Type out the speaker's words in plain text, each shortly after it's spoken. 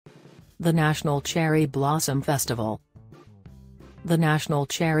The National Cherry Blossom Festival. The National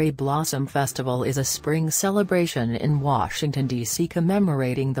Cherry Blossom Festival is a spring celebration in Washington, D.C.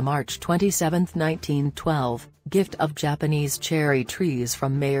 commemorating the March 27, 1912, gift of Japanese cherry trees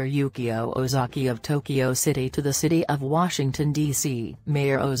from Mayor Yukio Ozaki of Tokyo City to the city of Washington, D.C.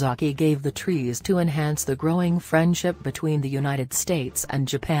 Mayor Ozaki gave the trees to enhance the growing friendship between the United States and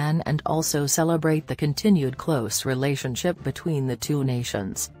Japan and also celebrate the continued close relationship between the two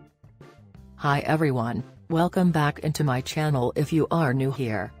nations. Hi everyone. Welcome back into my channel. If you are new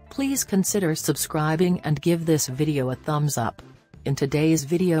here, please consider subscribing and give this video a thumbs up. In today's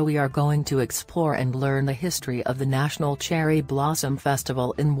video we are going to explore and learn the history of the National Cherry Blossom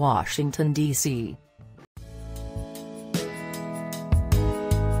Festival in Washington, D.C.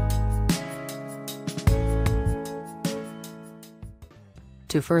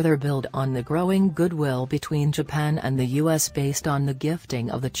 To further build on the growing goodwill between Japan and the U.S. based on the gifting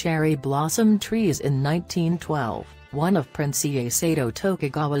of the cherry blossom trees in 1912, one of Prince Iyesato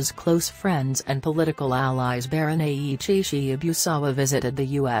Tokugawa's close friends and political allies Baron Eiichi Shibusawa visited the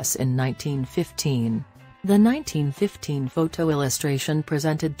U.S. in 1915. The 1915 photo illustration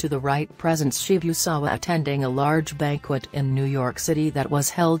presented to the right presents Shibusawa attending a large banquet in New York City that was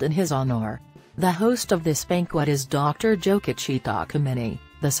held in his honor. The host of this banquet is Dr. Jōkichi Takamine,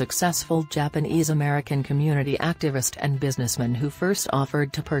 the successful Japanese-American community activist and businessman who first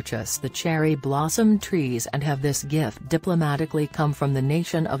offered to purchase the cherry blossom trees and have this gift diplomatically come from the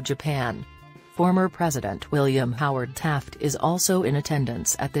nation of Japan. Former President William Howard Taft is also in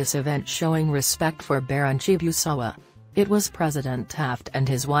attendance at this event showing respect for Baron Shibusawa. It was President Taft and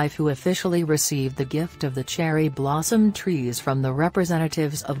his wife who officially received the gift of the cherry blossom trees from the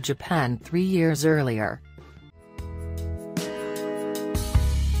representatives of Japan 3 years earlier.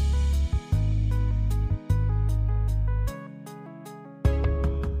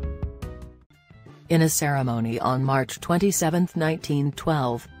 In a ceremony on March 27,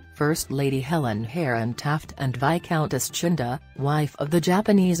 1912, First Lady Helen Heron Taft and Viscountess Chinda, wife of the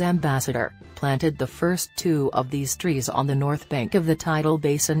Japanese ambassador, planted the first two of these trees on the north bank of the tidal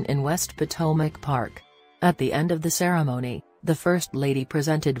basin in West Potomac Park. At the end of the ceremony, the First Lady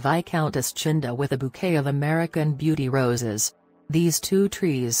presented Viscountess Chinda with a bouquet of American Beauty roses. These two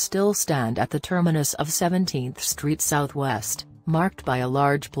trees still stand at the terminus of 17th Street Southwest, marked by a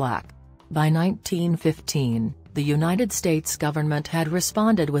large plaque. By 1915, the United States government had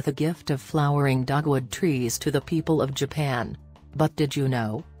responded with a gift of flowering dogwood trees to the people of Japan. But did you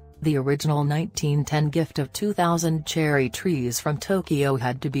know? The original 1910 gift of 2,000 cherry trees from Tokyo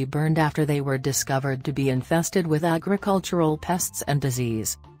had to be burned after they were discovered to be infested with agricultural pests and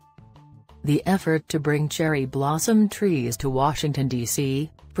disease. The effort to bring cherry blossom trees to Washington, D.C.,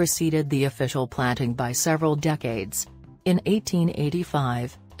 preceded the official planting by several decades. In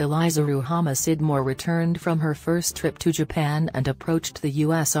 1885, Eliza Ruhama Sidmore returned from her first trip to Japan and approached the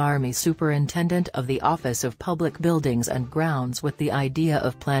U.S. Army Superintendent of the Office of Public Buildings and Grounds with the idea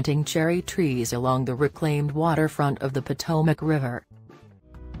of planting cherry trees along the reclaimed waterfront of the Potomac River.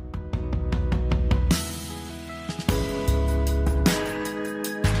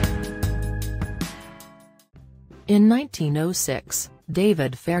 In 1906,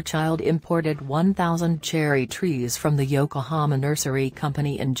 David Fairchild imported 1,000 cherry trees from the Yokohama Nursery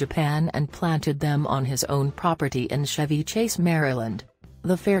Company in Japan and planted them on his own property in Chevy Chase, Maryland.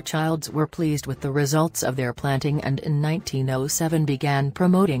 The Fairchilds were pleased with the results of their planting and in 1907 began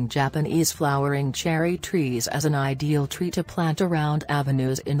promoting Japanese flowering cherry trees as an ideal tree to plant around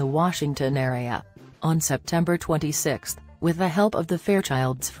avenues in the Washington area. On September 26, with the help of the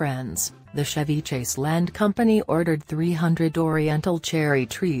Fairchilds' friends, the Chevy Chase Land Company ordered 300 oriental cherry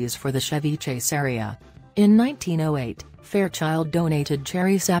trees for the Chevy Chase area. In 1908, Fairchild donated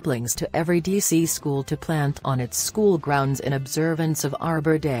cherry saplings to every D.C. school to plant on its school grounds in observance of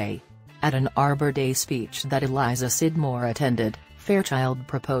Arbor Day. At an Arbor Day speech that Eliza Sidmore attended, Fairchild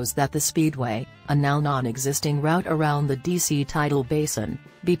proposed that the Speedway, a now non-existing route around the D.C. tidal basin,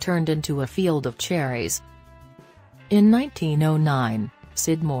 be turned into a field of cherries. In 1909,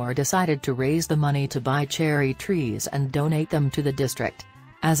 Sidmore decided to raise the money to buy cherry trees and donate them to the district.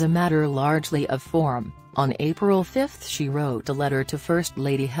 As a matter largely of form, on April 5 she wrote a letter to First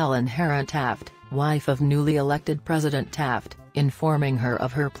Lady Helen Heron Taft, wife of newly elected President Taft, informing her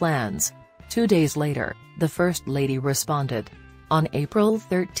of her plans. 2 days later, the First Lady responded. On April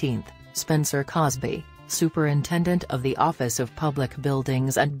 13, Spencer Cosby, superintendent of the Office of Public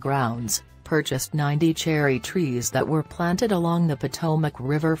Buildings and Grounds, purchased 90 cherry trees that were planted along the Potomac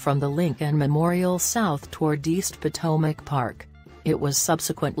River from the Lincoln Memorial south toward East Potomac Park. It was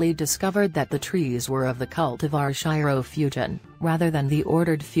subsequently discovered that the trees were of the cultivar Shiro Fugen, rather than the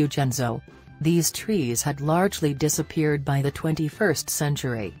ordered Fugenzo. These trees had largely disappeared by the 21st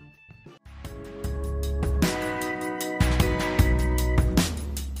century.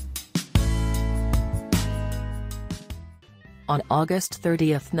 On August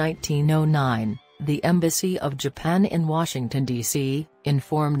 30, 1909, the Embassy of Japan in Washington, D.C.,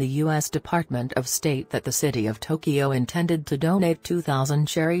 informed the U.S. Department of State that the city of Tokyo intended to donate 2,000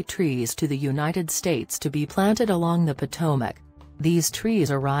 cherry trees to the United States to be planted along the Potomac. These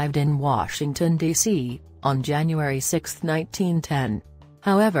trees arrived in Washington, D.C., on January 6, 1910.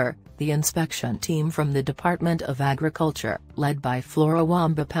 However, the inspection team from the Department of Agriculture, led by Flora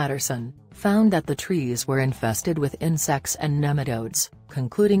Wamba Patterson, found that the trees were infested with insects and nematodes,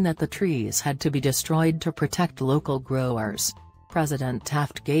 concluding that the trees had to be destroyed to protect local growers. President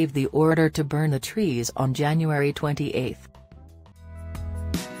Taft gave the order to burn the trees on January 28.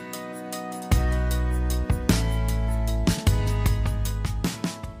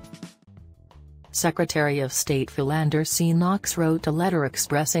 Secretary of State Philander C. Knox wrote a letter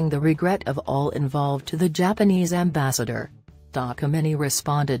expressing the regret of all involved to the Japanese ambassador. Takamine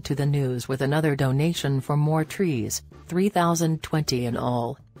responded to the news with another donation for more trees, 3,020 in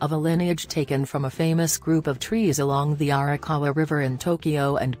all, of a lineage taken from a famous group of trees along the Arakawa River in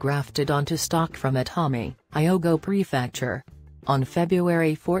Tokyo and grafted onto stock from Atami, Hyogo Prefecture. On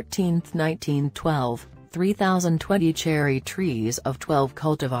February 14, 1912, 3,020 cherry trees of 12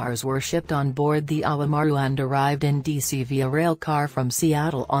 cultivars were shipped on board the Awamaru and arrived in D.C. via railcar from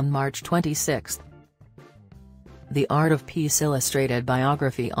Seattle on March 26. The Art of Peace Illustrated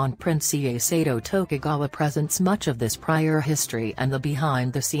biography on Prince Iyesato Tokugawa presents much of this prior history and the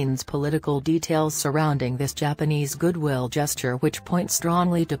behind-the-scenes political details surrounding this Japanese goodwill gesture, which points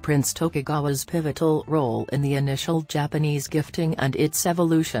strongly to Prince Tokugawa's pivotal role in the initial Japanese gifting and its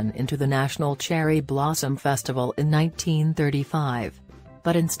evolution into the National Cherry Blossom Festival in 1935.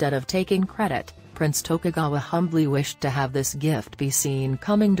 But instead of taking credit, Prince Tokugawa humbly wished to have this gift be seen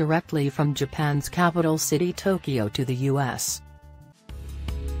coming directly from Japan's capital city Tokyo to the U.S.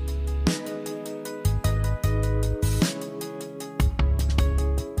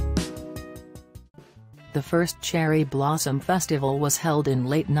 The first Cherry Blossom Festival was held in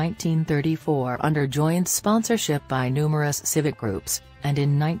late 1934 under joint sponsorship by numerous civic groups, and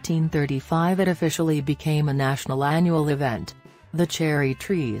in 1935 it officially became a national annual event. The cherry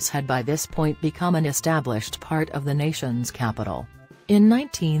trees had by this point become an established part of the nation's capital. In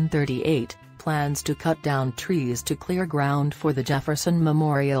 1938, plans to cut down trees to clear ground for the Jefferson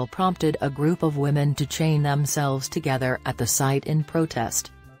Memorial prompted a group of women to chain themselves together at the site in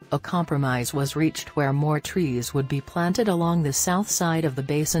protest. A compromise was reached where more trees would be planted along the south side of the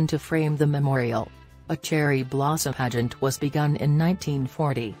basin to frame the memorial. A cherry blossom pageant was begun in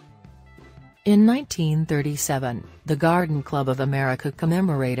 1940. In 1937, the Garden Club of America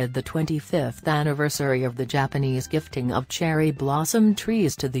commemorated the 25th anniversary of the Japanese gifting of cherry blossom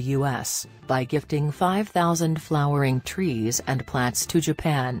trees to the U.S., by gifting 5,000 flowering trees and plants to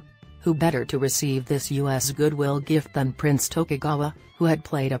Japan. Who better to receive this U.S. goodwill gift than Prince Tokugawa, who had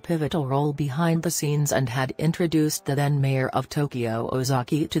played a pivotal role behind the scenes and had introduced the then mayor of Tokyo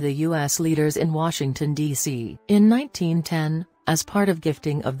Ozaki to the U.S. leaders in Washington, D.C. In 1910. As part of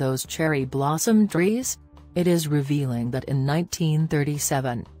gifting of those cherry blossom trees? It is revealing that in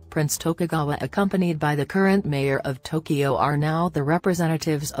 1937, Prince Tokugawa accompanied by the current mayor of Tokyo are now the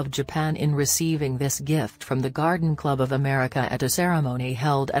representatives of Japan in receiving this gift from the Garden Club of America at a ceremony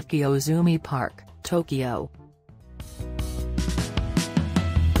held at Kyozumi Park, Tokyo.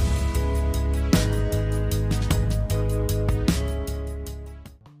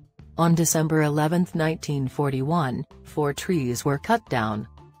 On December 11, 1941, 4 trees were cut down.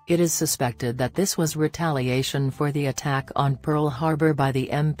 It is suspected that this was retaliation for the attack on Pearl Harbor by the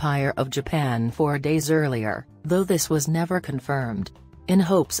Empire of Japan 4 days earlier, though this was never confirmed. In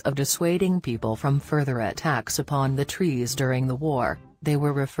hopes of dissuading people from further attacks upon the trees during the war, they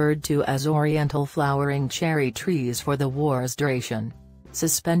were referred to as Oriental flowering cherry trees for the war's duration.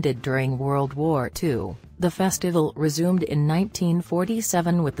 Suspended during World War II, the festival resumed in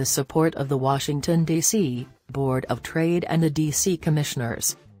 1947 with the support of the Washington, D.C. Board of Trade and the D.C.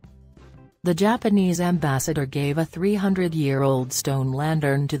 Commissioners. The Japanese ambassador gave a 300-year-old stone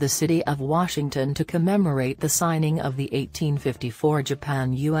lantern to the city of Washington to commemorate the signing of the 1854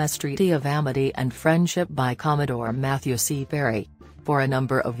 Japan-U.S. Treaty of Amity and Friendship by Commodore Matthew C. Perry. For a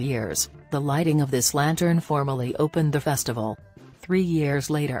number of years, the lighting of this lantern formally opened the festival. 3 years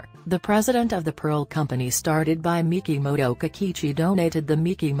later, the president of the Pearl Company started by Mikimoto Kakichi donated the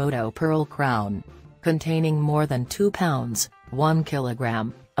Mikimoto Pearl Crown. Containing more than 2 pounds, 1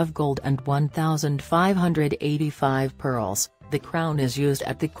 kilogram, of gold and 1,585 pearls. The crown is used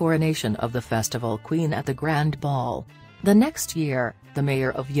at the coronation of the festival queen at the Grand Ball. The next year, the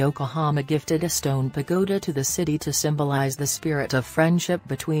mayor of Yokohama gifted a stone pagoda to the city to symbolize the spirit of friendship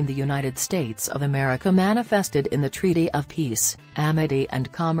between the United States of America manifested in the Treaty of Peace, Amity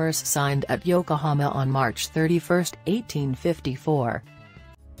and Commerce signed at Yokohama on March 31, 1854.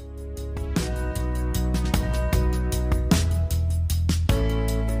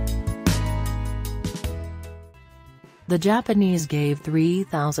 The Japanese gave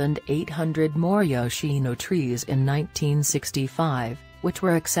 3,800 more Yoshino trees in 1965, which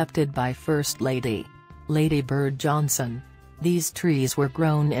were accepted by First Lady Bird Johnson. These trees were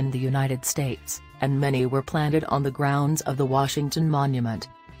grown in the United States, and many were planted on the grounds of the Washington Monument.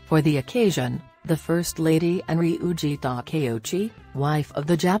 For the occasion, the First Lady Ryuji Takeuchi, wife of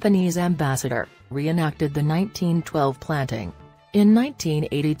the Japanese ambassador, reenacted the 1912 planting. In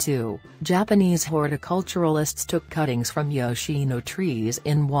 1982, Japanese horticulturalists took cuttings from Yoshino trees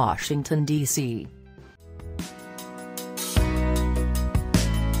in Washington, D.C.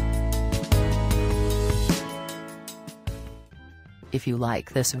 If you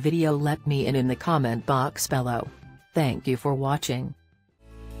like this video, let me in the comment box below. Thank you for watching.